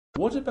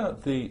What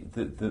about the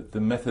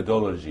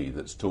methodology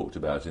that's talked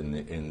about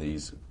in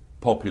these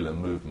popular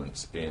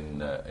movements in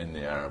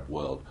the Arab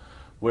world,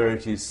 where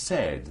it is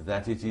said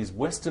that it is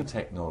Western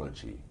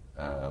technology,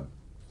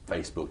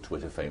 Facebook,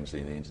 Twitter,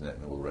 famously, the internet,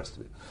 and all the rest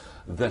of it,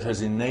 that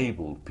has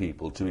enabled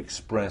people to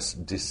express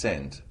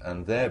dissent,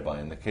 and thereby,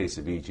 in the case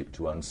of Egypt,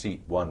 to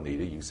unseat one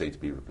leader, you say to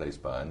be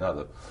replaced by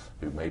another,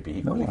 who may be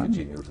equally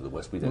congenial to the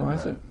West. We don't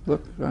know.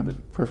 Look, I'm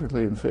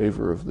perfectly in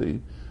favor of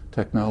the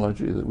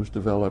technology that was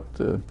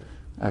developed.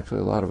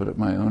 Actually, a lot of it at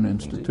my own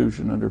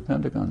institution. Indeed. Under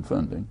Pentagon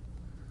funding.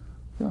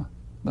 Yeah,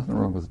 nothing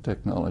wrong with the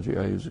technology.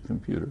 I use a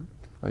computer.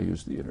 I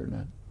use the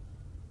internet.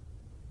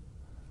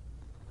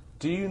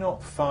 Do you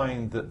not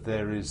find that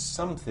there is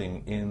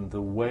something in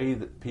the way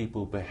that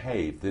people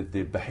behave,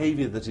 the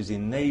behavior that is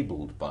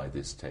enabled by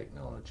this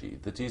technology,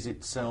 that is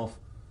itself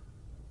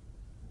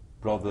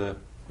rather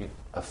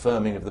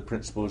affirming of the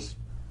principles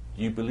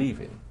you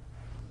believe in?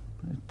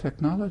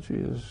 Technology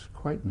is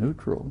quite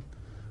neutral.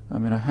 I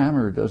mean, a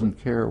hammer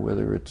doesn't care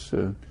whether it's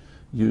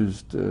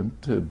used to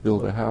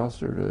build a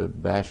house or to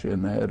bash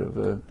in the head of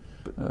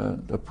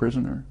a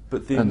prisoner.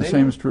 And the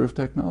same is true of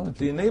technology.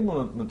 The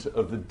enablement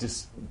of the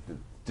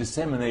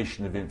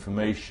dissemination of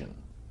information,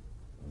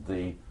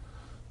 the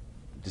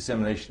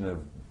dissemination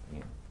of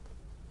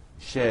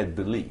shared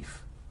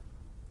belief,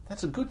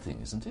 that's a good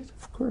thing, isn't it?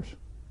 Of course.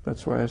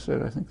 That's why I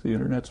said I think the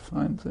Internet's a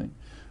fine thing.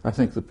 I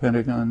think the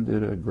Pentagon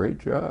did a great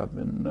job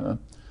in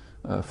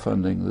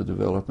funding the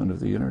development of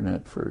the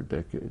Internet for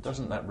decades.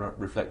 Doesn't that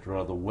reflect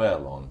rather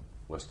well on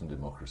Western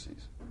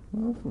democracies?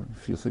 Well,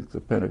 if you think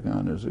the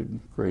Pentagon is a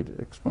great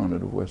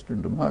exponent of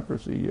Western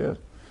democracy, yes.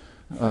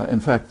 In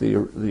fact, the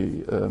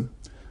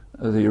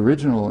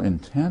original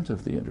intent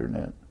of the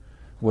Internet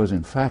was,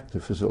 in fact,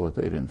 to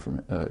facilitate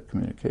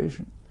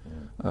communication.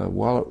 Yeah.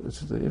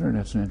 The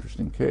Internet's an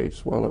interesting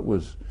case. While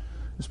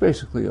it's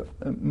basically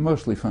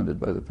mostly funded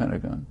by the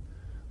Pentagon.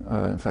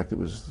 In fact, it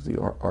was the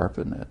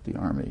ARPANET, the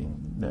Army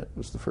net,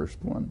 was the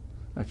first one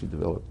actually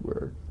developed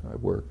where I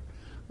work.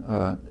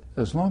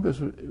 As long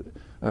as,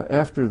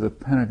 after the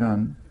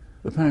Pentagon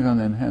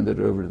then handed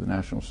it over to the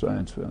National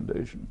Science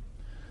Foundation.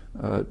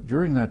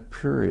 During that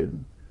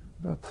period,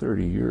 about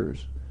 30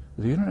 years,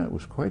 the Internet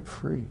was quite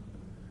free.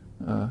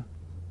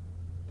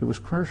 It was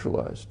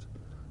commercialized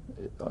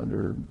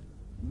under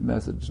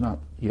methods not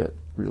yet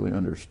really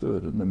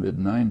understood in the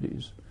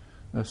mid-90s.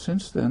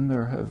 Since then,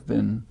 there have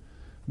been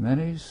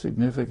many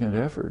significant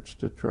efforts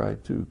to try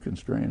to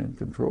constrain and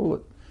control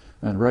it.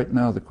 And right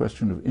now, the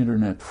question of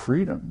Internet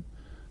freedom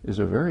is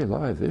a very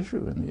live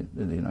issue in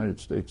the United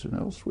States and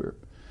elsewhere.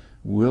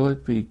 Will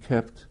it be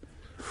kept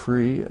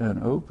free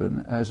and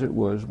open as it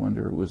was when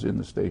it was in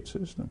the state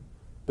system?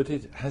 But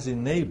it has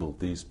enabled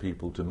these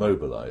people to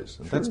mobilize,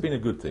 and that's been a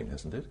good thing,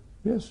 hasn't it?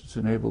 Yes, it's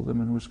enabled them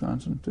in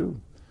Wisconsin,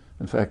 too.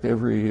 In fact,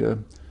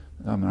 I'm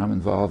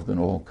involved in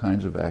all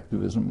kinds of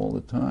activism all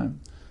the time.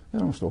 It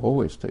almost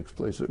always takes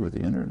place over the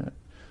Internet.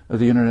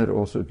 The Internet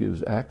also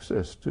gives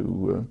access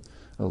to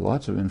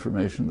lots of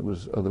information that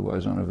was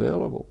otherwise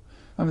unavailable.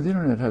 I mean, the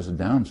Internet has a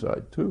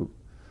downside, too.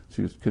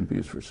 It can be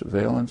used for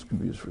surveillance, can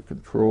be used for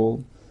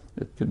control,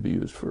 it can be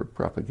used for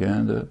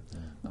propaganda.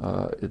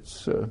 There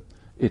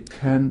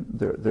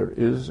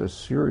is a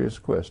serious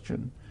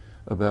question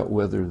about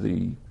whether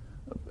the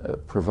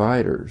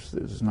providers,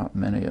 there's not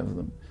many of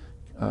them,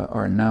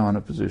 are now in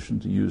a position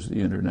to use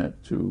the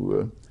Internet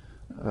to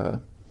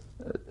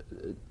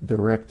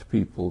direct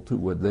people to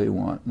what they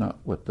want, not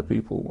what the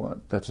people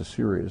want. That's a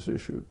serious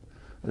issue.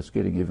 That's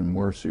getting even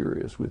more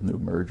serious with new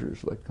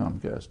mergers like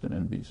Comcast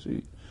and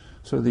NBC.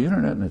 So the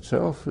Internet in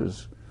itself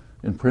is,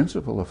 in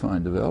principle, a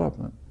fine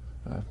development.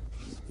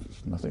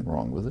 There's nothing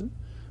wrong with it.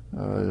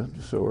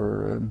 So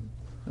are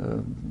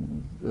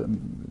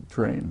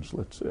trains,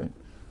 let's say.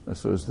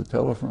 So is the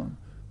telephone.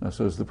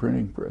 So is the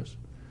printing press.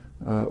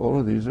 All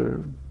of these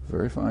are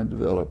very fine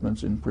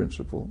developments in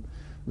principle.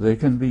 They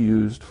can be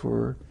used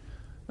for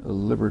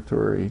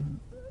liberatory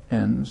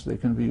ends. They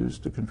can be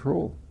used to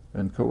control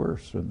and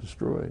coerce and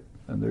destroy,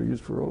 and they're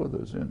used for all of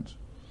those ends.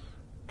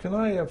 Can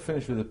I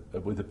finish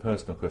with a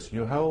personal question?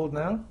 You're how old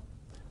now?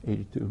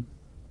 82.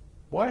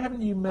 Why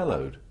haven't you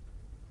mellowed?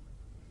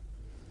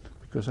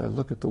 Because I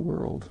look at the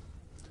world,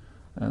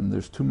 and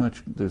there's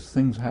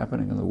things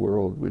happening in the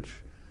world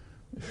which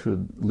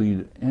should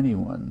lead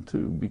anyone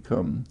to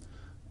become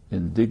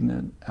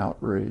indignant,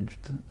 outraged,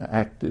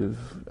 active,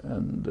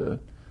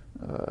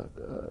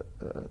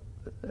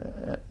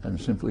 and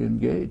simply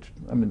engaged.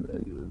 I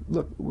mean,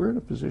 look, we're in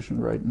a position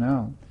right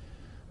now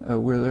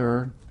where there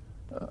are,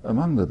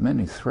 among the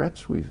many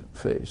threats we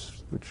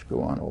face, which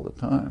go on all the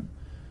time,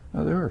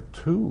 there are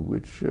two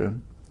which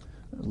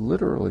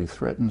literally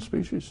threaten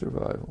species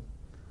survival.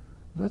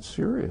 That's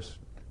serious,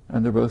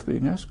 and they're both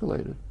being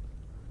escalated.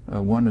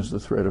 One is the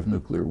threat of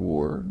nuclear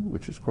war,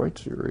 which is quite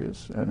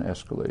serious and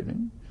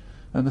escalating,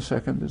 and the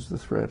second is the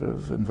threat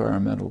of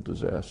environmental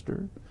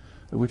disaster,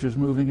 which is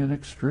moving in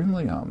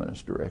extremely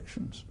ominous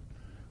directions.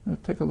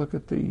 Take a look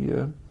at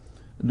the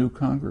new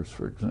Congress,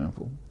 for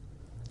example.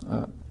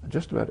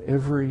 Just about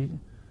every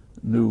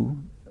new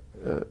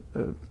a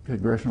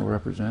congressional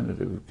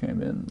representative who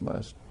came in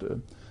last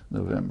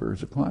November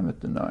is a climate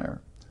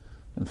denier.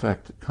 In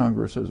fact,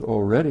 Congress has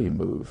already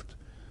moved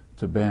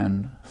to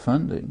ban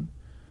funding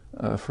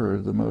for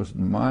the most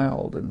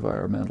mild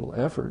environmental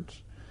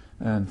efforts.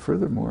 And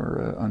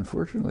furthermore,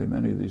 unfortunately,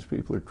 many of these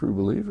people are true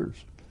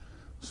believers.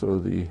 So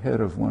the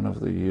head of one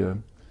of the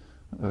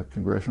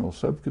congressional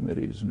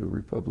subcommittees, New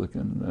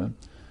Republican,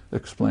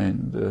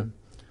 explained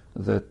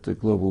that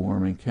global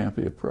warming can't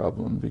be a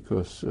problem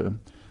because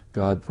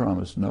God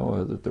promised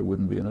Noah that there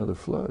wouldn't be another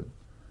flood.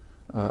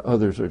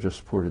 Others are just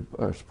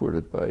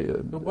supported by...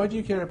 But why do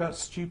you care about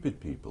stupid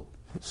people?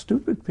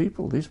 Stupid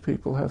people. These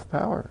people have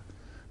power,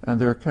 and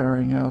they're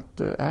carrying out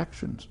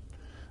actions.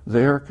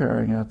 They are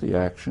carrying out the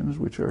actions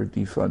which are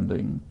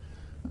defunding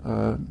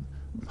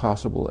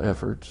possible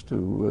efforts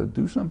to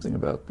do something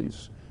about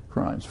these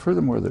crimes.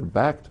 Furthermore, they're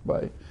backed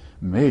by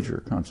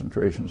major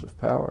concentrations of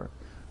power.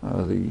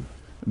 The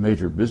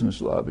major business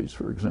lobbies,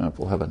 for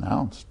example, have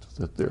announced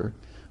that they're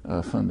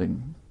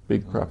funding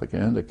big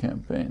propaganda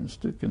campaigns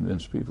to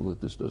convince people that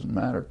this doesn't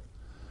matter.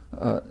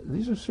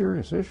 These are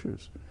serious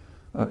issues.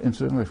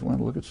 Incidentally, if we want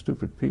to look at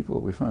stupid people,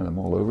 we find them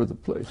all over the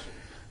place.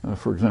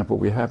 For example,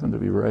 we happen to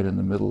be right in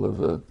the middle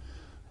of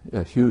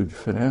a huge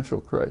financial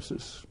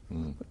crisis,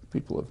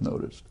 people have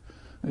noticed.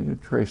 And you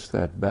trace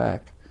that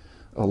back.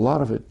 A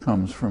lot of it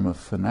comes from a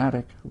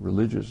fanatic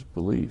religious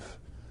belief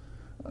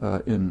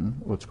in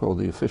what's called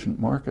the efficient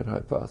market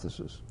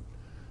hypothesis.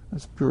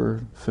 That's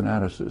pure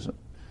fanaticism.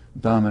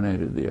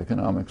 Dominated the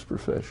economics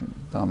profession,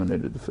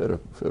 dominated the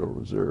Federal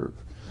Reserve.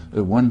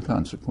 One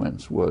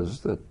consequence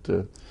was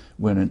that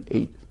when an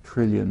 $8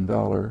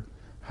 trillion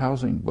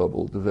housing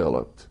bubble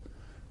developed,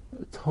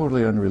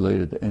 totally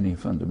unrelated to any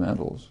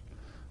fundamentals,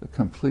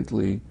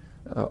 completely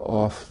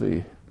off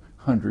the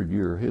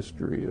 100-year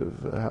history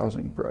of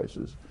housing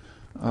prices,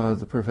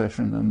 the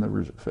profession and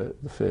the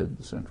Fed,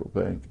 the central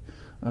bank,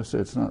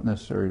 said it's not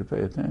necessary to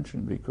pay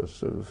attention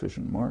because of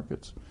efficient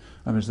markets.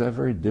 I mean, is that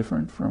very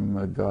different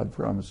from God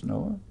promised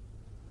Noah?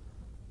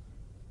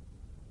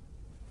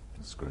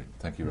 That's great.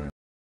 Thank you very much.